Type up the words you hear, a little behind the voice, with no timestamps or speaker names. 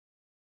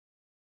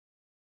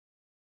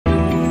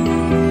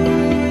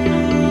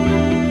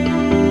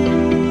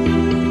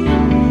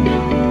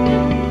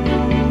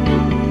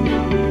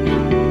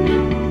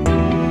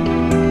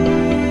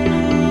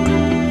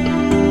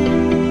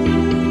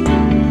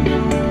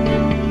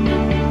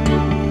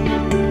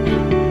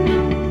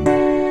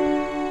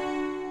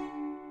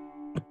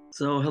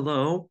So,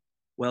 hello,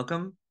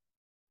 welcome.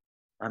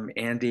 I'm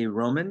Andy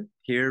Roman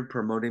here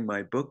promoting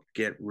my book,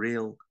 Get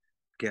Real,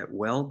 Get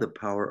Well, The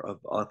Power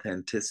of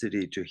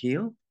Authenticity to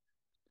Heal.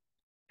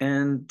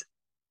 And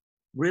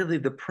really,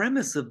 the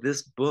premise of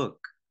this book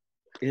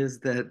is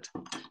that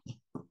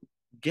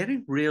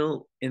getting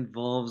real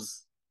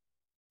involves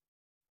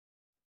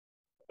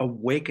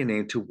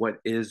awakening to what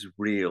is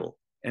real.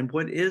 And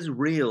what is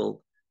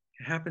real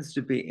happens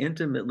to be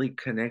intimately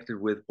connected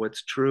with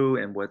what's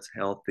true and what's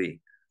healthy.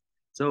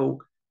 So,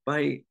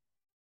 by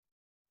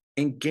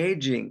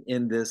engaging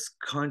in this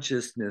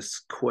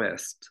consciousness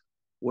quest,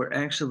 we're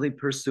actually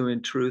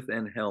pursuing truth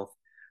and health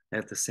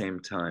at the same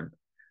time.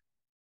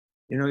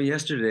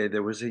 Yesterday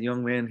there was a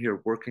young man here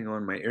working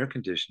on my air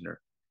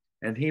conditioner,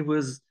 and he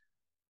was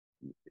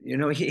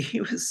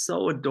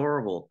so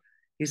adorable.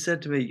 He said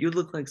to me, "You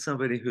look like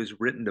somebody who's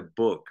written a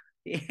book."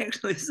 He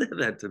actually said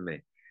that to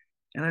me.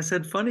 And I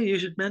said, "Funny you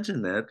should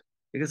mention that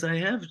because I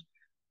have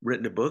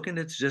written a book and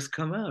it's just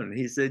come out." And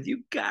he said,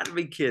 "You got to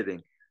be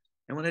kidding."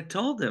 And when I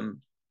told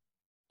him,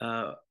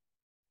 uh,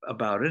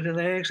 about it, and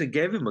I actually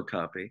gave him a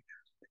copy.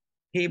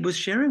 He was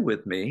sharing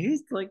with me.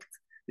 He's like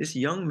this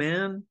young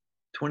man,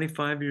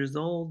 25 years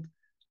old,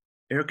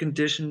 air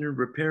conditioner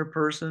repair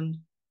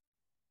person.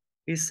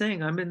 He's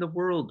saying, "I'm in the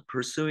world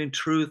pursuing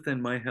truth and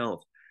my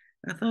health."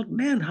 And I thought,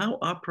 man, how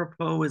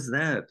apropos is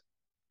that?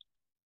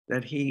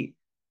 That he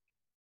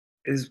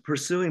is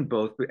pursuing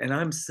both. And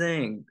I'm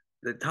saying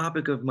the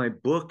topic of my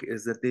book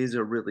is that these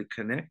are really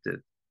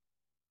connected.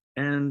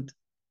 And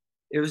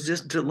it was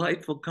just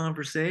delightful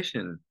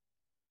conversation,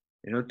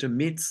 to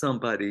meet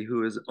somebody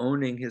who is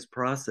owning his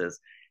process.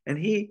 And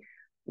he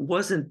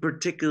wasn't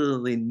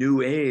particularly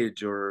new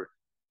age or,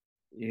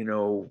 you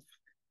know,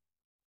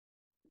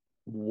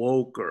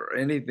 woke or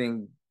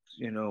anything,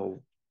 you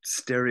know,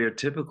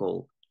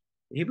 stereotypical.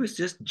 He was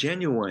just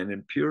genuine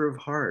and pure of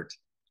heart.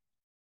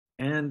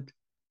 And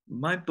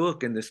my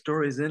book and the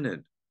stories in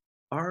it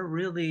are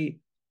really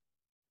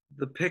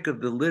the pick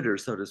of the litter,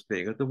 so to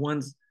speak, are the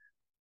ones,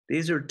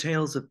 these are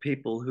tales of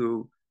people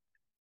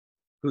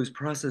whose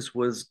process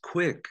was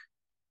quick,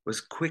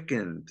 was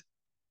quickened,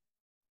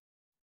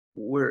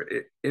 where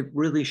it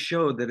really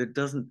showed that it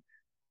doesn't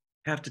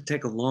have to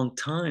take a long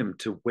time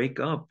to wake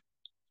up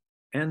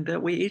and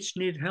that we each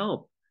need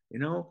help.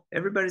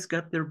 Everybody's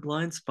got their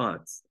blind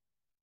spots.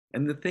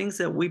 And the things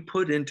that we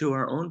put into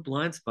our own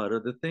blind spot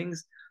are the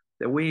things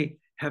that we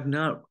have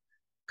not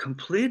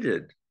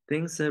completed,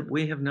 things that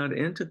we have not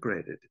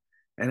integrated.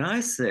 And I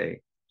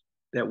say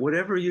that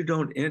whatever you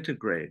don't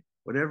integrate,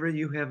 whatever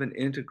you haven't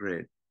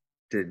integrated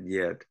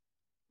yet,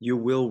 you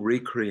will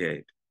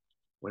recreate.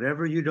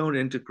 Whatever you don't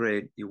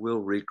integrate, you will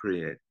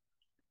recreate.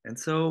 And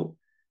so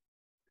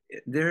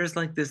there's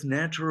like this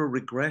natural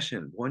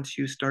regression once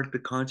you start the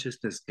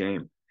consciousness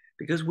game,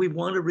 because we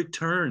want to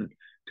return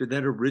to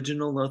that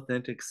original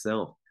authentic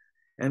self.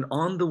 And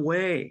on the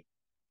way,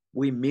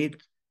 we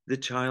meet the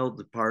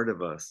child part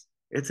of us.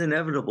 It's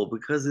inevitable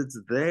because it's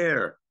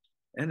there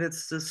and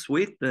it's a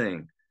sweet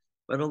thing.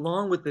 But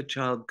along with the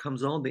child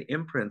comes all the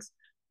imprints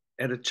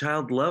at a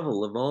child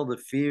level of all the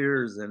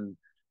fears and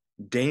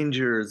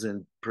dangers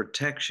and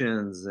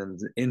protections and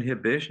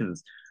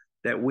inhibitions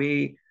that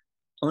we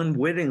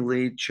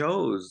unwittingly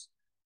chose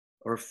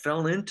or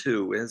fell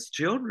into as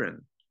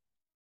children.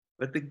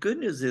 But the good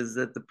news is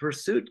that the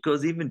pursuit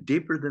goes even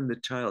deeper than the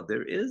child.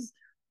 There is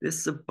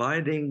this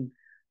abiding,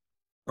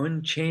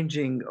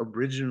 unchanging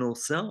original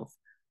self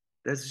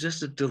that's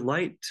just a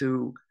delight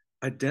to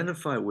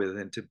identify with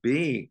and to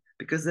be,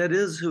 because that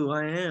is who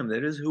I am,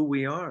 that is who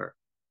we are.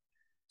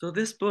 So,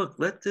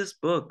 let this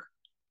book,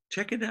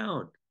 check it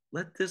out.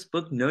 Let this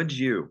book nudge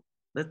you.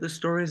 Let the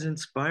stories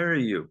inspire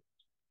you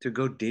to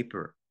go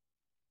deeper,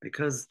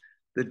 because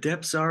the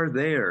depths are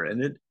there.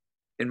 And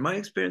in my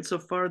experience so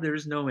far,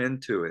 there's no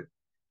end to it.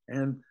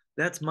 And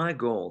that's my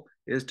goal,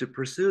 is to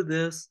pursue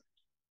this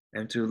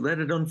and to let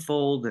it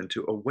unfold and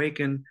to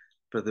awaken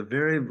for the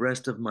very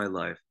rest of my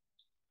life.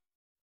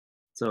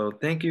 So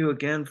thank you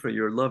again for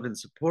your love and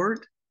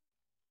support.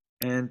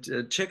 And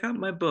check out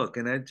my book.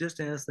 And I just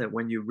ask that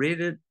when you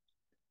read it,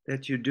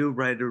 that you do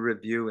write a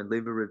review and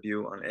leave a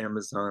review on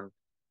Amazon.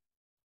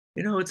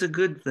 It's a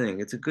good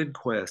thing. It's a good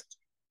quest.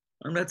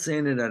 I'm not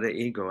saying it out of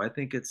ego. I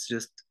think it's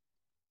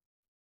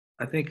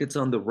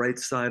on the right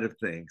side of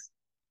things.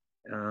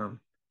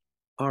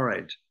 All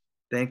right.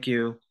 Thank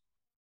you.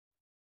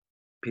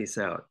 Peace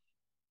out.